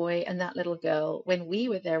little boy and that little girl when we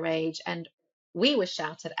were their age and we were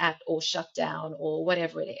shouted at or shut down or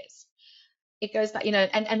whatever it is? It goes back,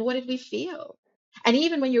 and what did we feel? And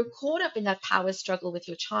even when you're caught up in that power struggle with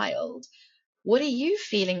your child, what are you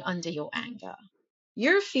feeling under your anger?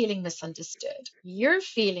 You're feeling misunderstood. You're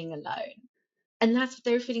feeling alone. And that's what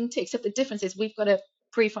they're feeling too. Except the difference is we've got a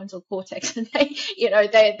prefrontal cortex and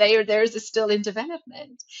theirs is still in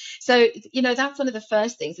development. So, that's one of the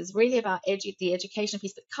first things, is really about the education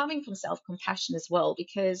piece, but coming from self-compassion as well,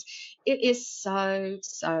 because it is so,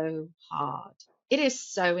 so hard. It is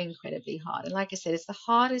so incredibly hard. And like I said, it's the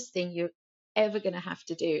hardest thing you're ever going to have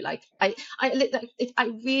to do. Like I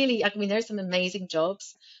mean, there's some amazing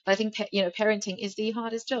jobs, but I think, parenting is the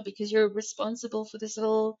hardest job, because you're responsible for this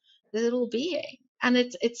little being, and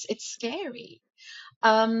it's scary.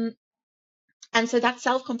 And so that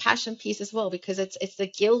self-compassion piece as well, because it's the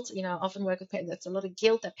guilt, I often work with parents, that's a lot of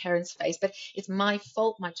guilt that parents face, but it's my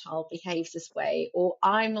fault my child behaves this way, or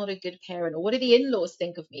I'm not a good parent, or what do the in-laws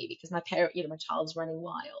think of me because my child's running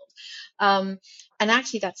wild. And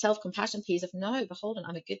actually that self-compassion piece of, no, but hold on,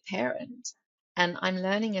 I'm a good parent and I'm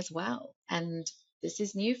learning as well, and this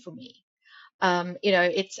is new for me. And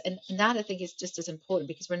that I think is just as important,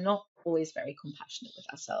 because we're not always very compassionate with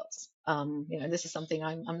ourselves. And this is something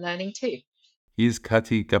I'm learning too. Here's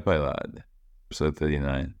Kati Kapailad, episode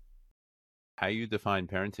 39. How you define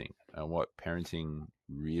parenting and what parenting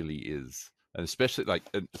really is. And especially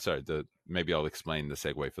maybe I'll explain the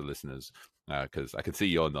segue for listeners, because I could see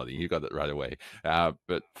you're nodding. You got it right away.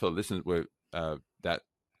 But for listeners, that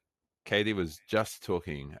Katie was just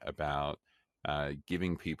talking about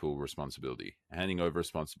giving people responsibility, handing over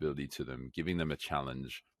responsibility to them, giving them a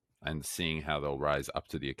challenge, and seeing how they'll rise up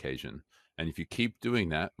to the occasion. And if you keep doing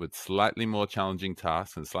that with slightly more challenging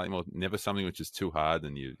tasks and slightly more, never something which is too hard,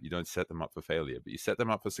 and you don't set them up for failure, but you set them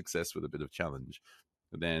up for success with a bit of challenge,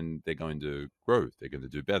 then they're going to grow. They're going to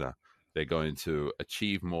do better. They're going to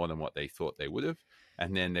achieve more than what they thought they would have.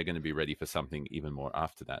 And then they're going to be ready for something even more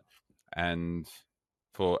after that. And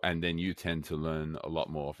then you tend to learn a lot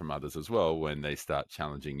more from others as well when they start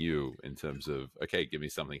challenging you in terms of, okay, give me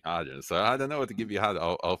something harder. So I don't know what to give you harder.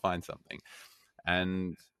 I'll find something.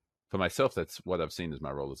 And for myself, that's what I've seen as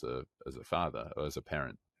my role as a father, or as a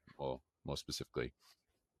parent, or more specifically.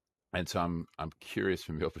 And so I'm curious,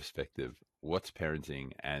 from your perspective, what's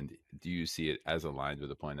parenting, and do you see it as aligned with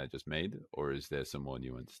the point I just made, or is there some more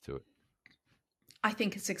nuance to it? I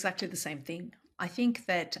think it's exactly the same thing. I think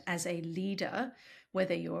that as a leader,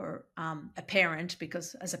 whether you're a parent,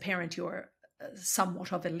 because as a parent you're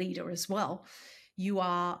somewhat of a leader as well, you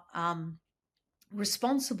are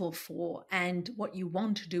responsible for, and what you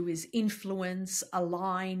want to do is influence,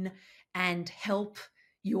 align, and help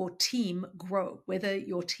your team grow, whether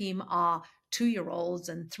your team are 2-year-olds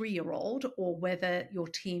and 3-year-old, or whether your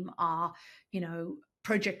team are,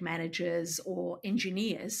 project managers or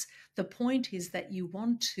engineers. The point is that you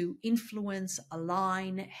want to influence,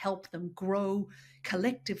 align, help them grow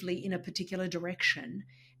collectively in a particular direction,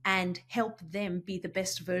 and help them be the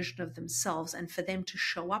best version of themselves, and for them to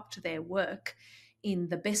show up to their work in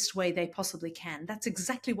the best way they possibly can. That's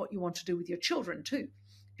exactly what you want to do with your children too.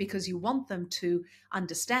 because you want them to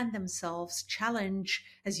understand themselves, challenge,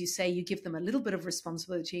 as you say, you give them a little bit of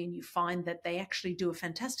responsibility and you find that they actually do a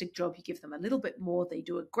fantastic job. You give them a little bit more, they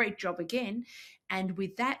do a great job again. And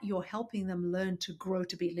with that, you're helping them learn to grow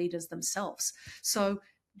to be leaders themselves. So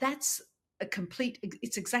that's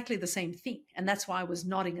it's exactly the same thing. And that's why I was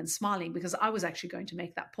nodding and smiling, because I was actually going to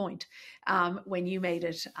make that point when you made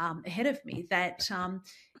it ahead of me, that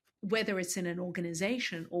whether it's in an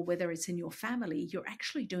organization or whether it's in your family, you're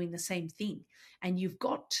actually doing the same thing. And you've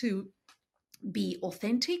got to be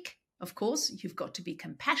authentic. Of course, you've got to be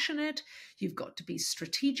compassionate. You've got to be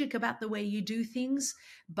strategic about the way you do things,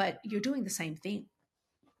 but you're doing the same thing.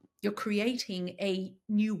 You're creating a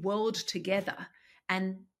new world together.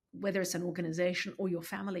 And whether it's an organization or your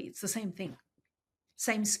family, it's the same thing.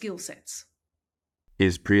 Same skill sets.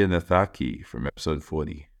 Here's Priya Nathaki from episode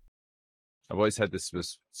 40. I've always had this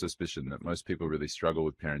suspicion that most people really struggle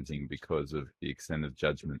with parenting because of the extent of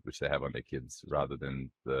judgment which they have on their kids, rather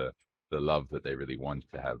than the love that they really want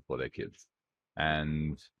to have for their kids.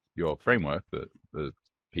 And your framework, the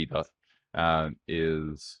Peter,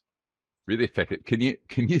 is really effective. Can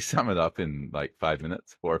you sum it up in like 5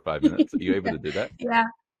 minutes, 4 or 5 minutes? Are you able to do that? Yeah.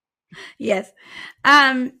 Yes.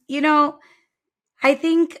 I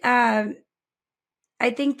think the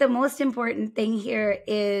most important thing here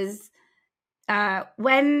is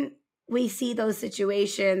when we see those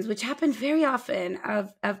situations, which happen very often,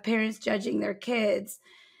 of parents judging their kids,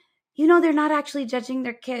 they're not actually judging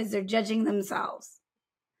their kids, they're judging themselves.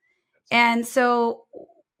 And so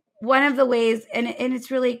one of the ways, and it's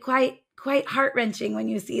really quite heart-wrenching when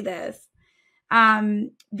you see this,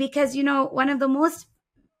 because, one of the most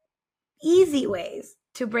easy ways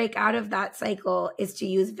to break out of that cycle is to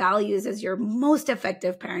use values as your most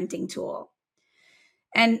effective parenting tool.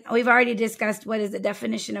 And we've already discussed what is the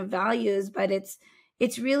definition of values, but it's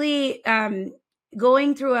really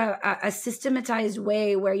going through a systematized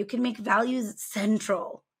way where you can make values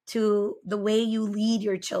central to the way you lead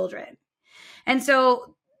your children. And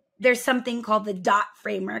so there's something called the DOT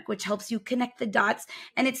framework, which helps you connect the dots.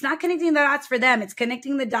 And it's not connecting the dots for them. It's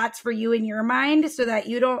connecting the dots for you in your mind, so that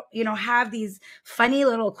you don't, have these funny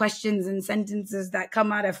little questions and sentences that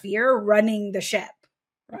come out of fear running the ship.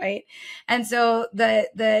 Right. And so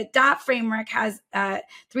the DOT framework has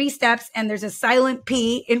 3 steps, and there's a silent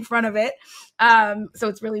P in front of it. So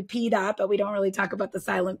it's really P'd up, but we don't really talk about the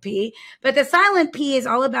silent P. But the silent P is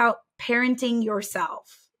all about parenting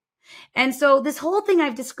yourself. And so this whole thing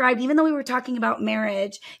I've described, even though we were talking about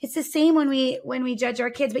marriage, it's the same when we judge our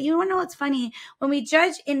kids. But you want to know what's funny? When we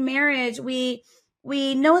judge in marriage, we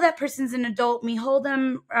know that person's an adult, and we hold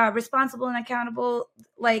them responsible and accountable,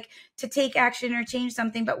 like to take action or change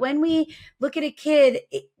something. But when we look at a kid,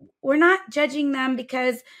 we're not judging them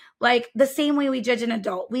because, like, the same way we judge an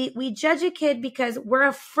adult. We judge a kid because we're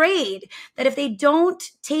afraid that if they don't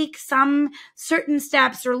take some certain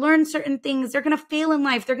steps or learn certain things, they're going to fail in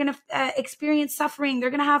life. They're going to experience suffering.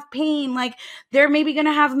 They're going to have pain. Like, they're maybe going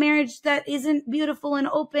to have marriage that isn't beautiful and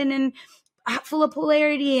open and full of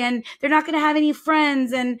polarity, and they're not going to have any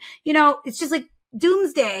friends. And, it's just like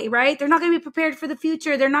doomsday, right? They're not going to be prepared for the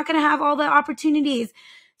future. They're not going to have all the opportunities.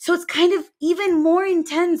 So it's kind of even more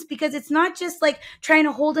intense, because it's not just like trying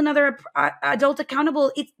to hold another adult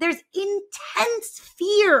accountable. There's intense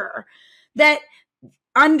fear that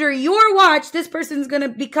under your watch, this person's going to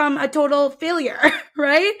become a total failure,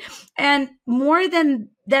 right? And more than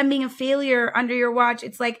them being a failure under your watch,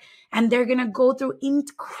 it's like, and they're going to go through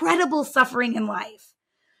incredible suffering in life,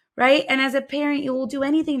 right? And as a parent, you will do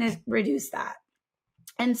anything to reduce that.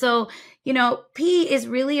 And so, P is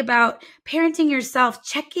really about parenting yourself,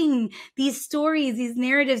 checking these stories, these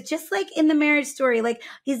narratives, just like in the marriage story. Like,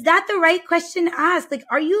 is that the right question to ask? Like,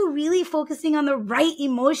 are you really focusing on the right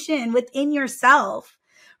emotion within yourself,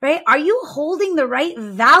 right? Are you holding the right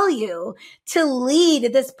value to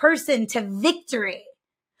lead this person to victory?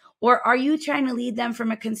 Or are you trying to lead them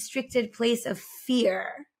from a constricted place of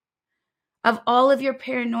fear, of all of your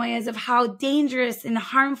paranoias, of how dangerous and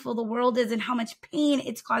harmful the world is and how much pain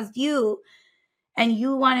it's caused you? And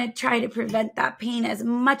you want to try to prevent that pain as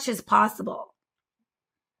much as possible,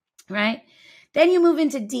 right? Then you move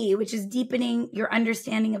into D, which is deepening your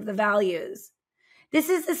understanding of the values. This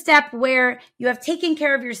is the step where you have taken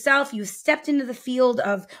care of yourself. You've stepped into the field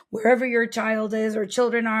of wherever your child is or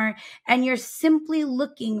children are, and you're simply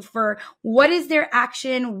looking for what is their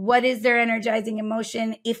action, what is their energizing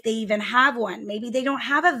emotion, if they even have one. Maybe they don't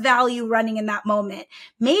have a value running in that moment.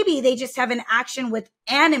 Maybe they just have an action with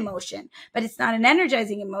an emotion, but it's not an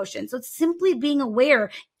energizing emotion. So it's simply being aware,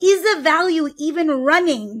 is a value even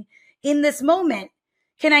running in this moment?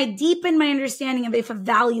 Can I deepen my understanding of if a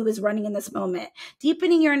value is running in this moment?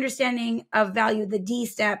 Deepening your understanding of value, the D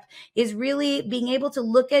step, is really being able to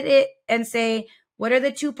look at it and say, what are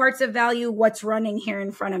the two parts of value? What's running here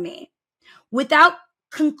in front of me? Without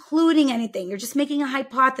concluding anything. You're just making a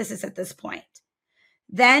hypothesis at this point.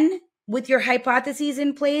 Then, with your hypotheses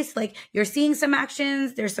in place, like you're seeing some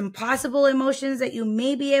actions, there's some possible emotions that you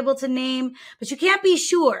may be able to name, but you can't be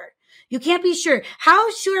sure. You can't be sure.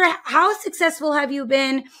 How successful have you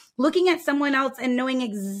been looking at someone else and knowing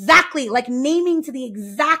exactly, like naming to the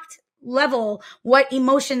exact level what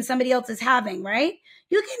emotion somebody else is having, right?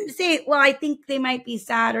 You can say, well, I think they might be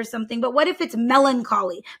sad or something, but what if it's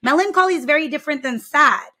melancholy? Melancholy is very different than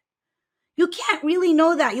sad. You can't really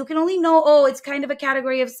know that. You can only know, oh, it's kind of a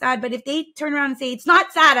category of sad, but if they turn around and say, it's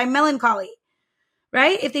not sad, I'm melancholy,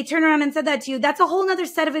 right? If they turn around and said that to you, that's a whole nother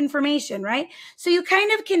set of information, right? So you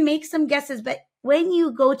kind of can make some guesses, but when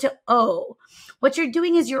you go to O, what you're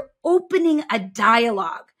doing is you're opening a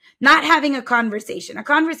dialogue, not having a conversation. A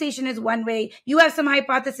conversation is one way. You have some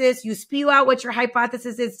hypothesis, you spew out what your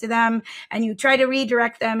hypothesis is to them, and you try to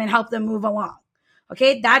redirect them and help them move along.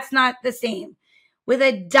 Okay, that's not the same. With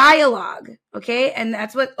a dialogue, okay, and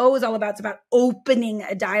that's what O is all about. It's about opening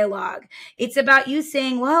a dialogue. It's about you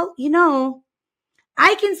saying, well, you know,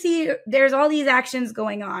 I can see there's all these actions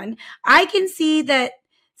going on. I can see that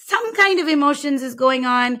some kind of emotions is going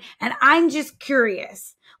on, and I'm just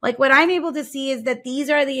curious. Like what I'm able to see is that these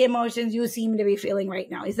are the emotions you seem to be feeling right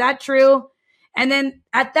now. Is that true? And then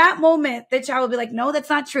at that moment, the child will be like, no, that's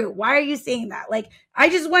not true. Why are you saying that? Like, I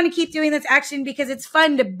just want to keep doing this action because it's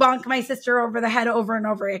fun to bonk my sister over the head over and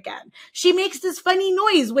over again. She makes this funny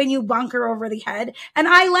noise when you bonk her over the head. And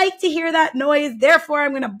I like to hear that noise. Therefore,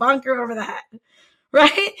 I'm going to bonk her over the head.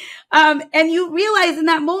 Right? And you realize in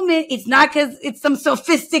that moment, it's not because it's some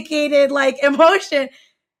sophisticated like emotion.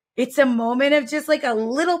 It's a moment of just like a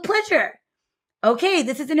little pleasure. Okay,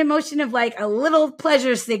 this is an emotion of like a little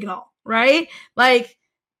pleasure signal, right? Like,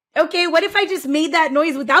 okay, what if I just made that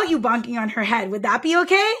noise without you bonking on her head? Would that be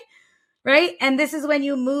okay? Right? And this is when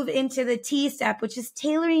you move into the T step, which is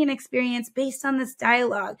tailoring an experience based on this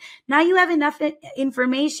dialogue. Now you have enough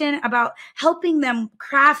information about helping them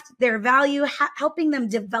craft their value, helping them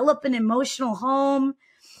develop an emotional home,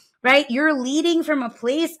 right? You're leading from a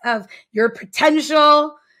place of your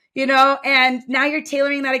potential, you know, and now you're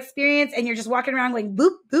tailoring that experience and you're just walking around going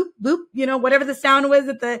boop, boop, boop, you know, whatever the sound was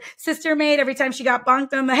that the sister made every time she got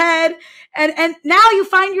bonked on the head. And now you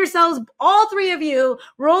find yourselves, all three of you,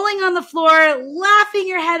 rolling on the floor, laughing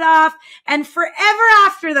your head off. And forever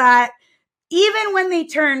after that, even when they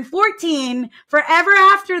turn 14, forever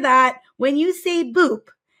after that, when you say boop,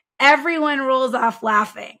 everyone rolls off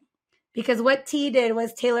laughing. Because what T did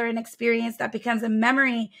was tailor an experience that becomes a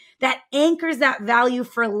memory that anchors that value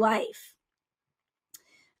for life.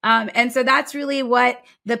 And so that's really what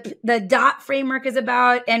the DOT framework is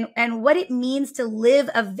about, and what it means to live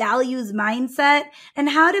a values mindset and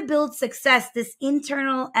how to build success, this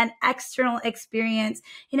internal and external experience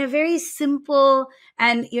in a very simple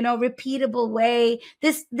and, you know, repeatable way.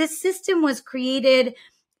 This system was created.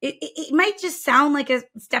 It might just sound like a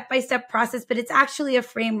step-by-step process, but it's actually a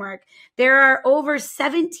framework. There are over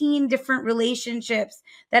 17 different relationships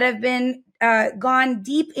that have been gone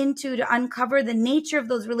deep into to uncover the nature of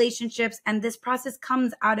those relationships. And this process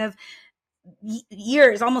comes out of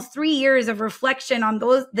years, almost 3 years of reflection on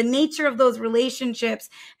the nature of those relationships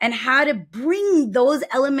and how to bring those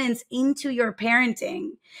elements into your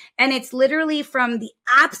parenting. And it's literally from the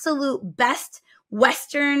absolute best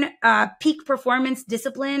Western peak performance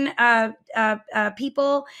discipline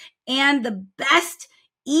people and the best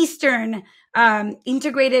Eastern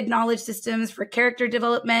integrated knowledge systems for character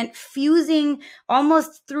development, fusing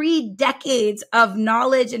almost 3 decades of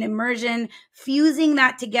knowledge and immersion, fusing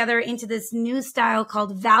that together into this new style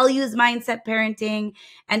called values mindset parenting,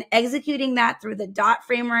 and executing that through the DOT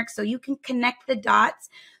framework so you can connect the dots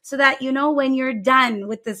so that you know when you're done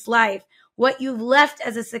with this life, what you've left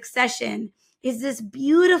as a succession is this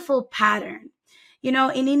beautiful pattern. You know,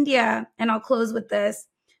 in India, and I'll close with this,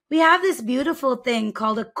 we have this beautiful thing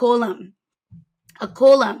called a kolam. A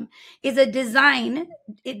kolam is a design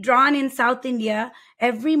drawn in South India.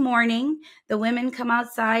 Every morning, the women come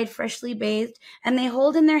outside freshly bathed and they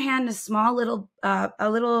hold in their hand a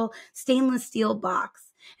little stainless steel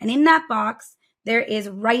box. And in that box, there is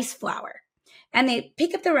rice flour. And they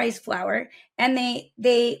pick up the rice flour and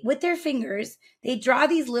they with their fingers, they draw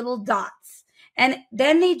these little dots. And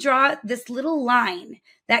then they draw this little line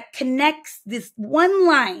that connects, this one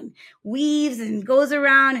line, weaves and goes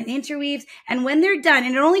around and interweaves. And when they're done,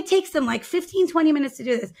 and it only takes them like 15, 20 minutes to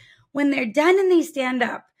do this, when they're done and they stand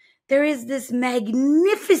up, there is this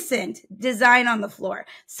magnificent design on the floor.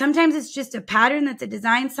 Sometimes it's just a pattern that's a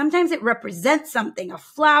design. Sometimes it represents something, a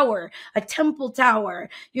flower, a temple tower,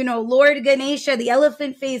 Lord Ganesha, the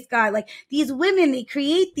elephant face god. Like these women, they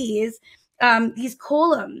create these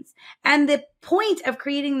columns. And the point of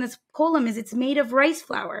creating this column is it's made of rice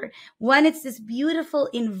flour. One, it's this beautiful,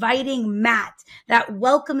 inviting mat that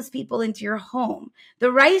welcomes people into your home.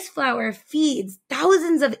 The rice flour feeds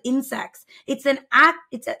thousands of insects. It's an act.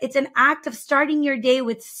 It's an act of starting your day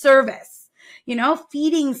with service,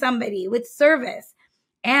 feeding somebody with service.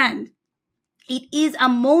 And it is a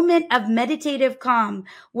moment of meditative calm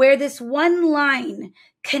where this one line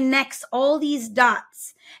connects all these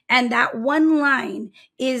dots. And that one line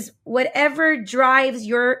is whatever drives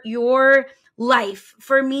your life.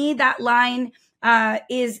 For me, that line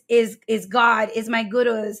is God, is my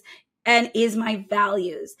gurus, and is my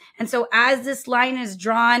values. And so as this line is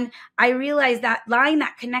drawn, I realize that line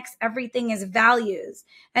that connects everything is values.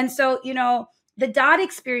 And so, the dot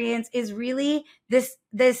experience is really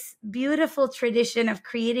this beautiful tradition of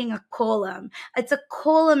creating a column. It's a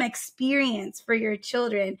column experience for your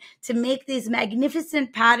children to make these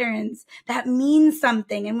magnificent patterns that mean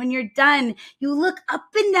something. And when you're done, you look up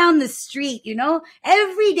and down the street,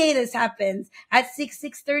 every day this happens at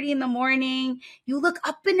 6:30 in the morning. You look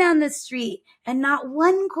up and down the street and not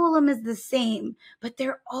one column is the same, but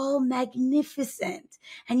they're all magnificent.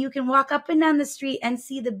 And you can walk up and down the street and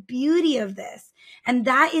see the beauty of this. And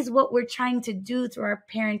that is what we're trying to do through our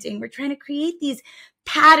parenting. We're trying to create these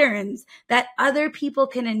patterns that other people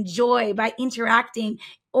can enjoy by interacting,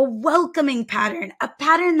 a welcoming pattern, a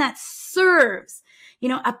pattern that serves,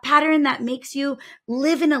 a pattern that makes you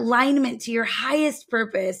live in alignment to your highest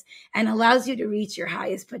purpose and allows you to reach your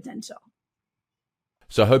highest potential.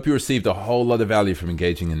 So I hope you received a whole lot of value from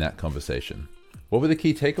engaging in that conversation. What were the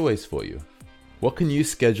key takeaways for you? What can you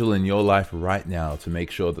schedule in your life right now to make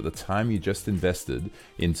sure that the time you just invested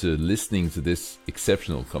into listening to this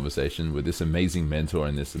exceptional conversation with this amazing mentor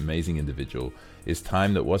and this amazing individual is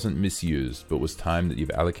time that wasn't misused, but was time that you've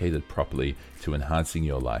allocated properly to enhancing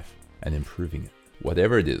your life and improving it?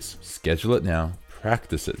 Whatever it is, schedule it now,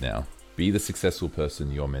 practice it now, be the successful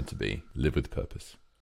person you're meant to be, live with purpose.